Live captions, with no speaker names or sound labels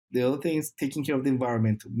the other thing is taking care of the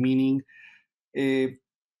environment, meaning uh,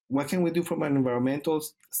 what can we do from an environmental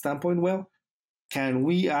standpoint? Well, can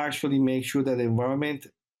we actually make sure that the environment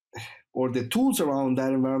or the tools around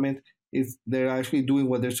that environment is they're actually doing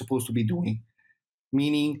what they're supposed to be doing?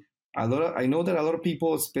 Meaning, I know that a lot of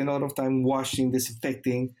people spend a lot of time washing,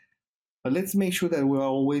 disinfecting, but let's make sure that we're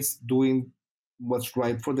always doing what's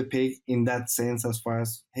right for the pig in that sense, as far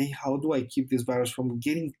as, hey, how do I keep this virus from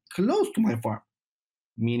getting close to my farm?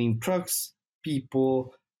 Meaning trucks,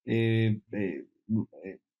 people,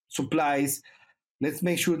 supplies. Let's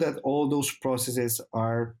make sure that all those processes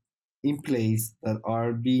are in place, that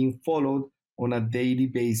are being followed on a daily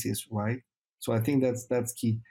basis, right? So I think that's key.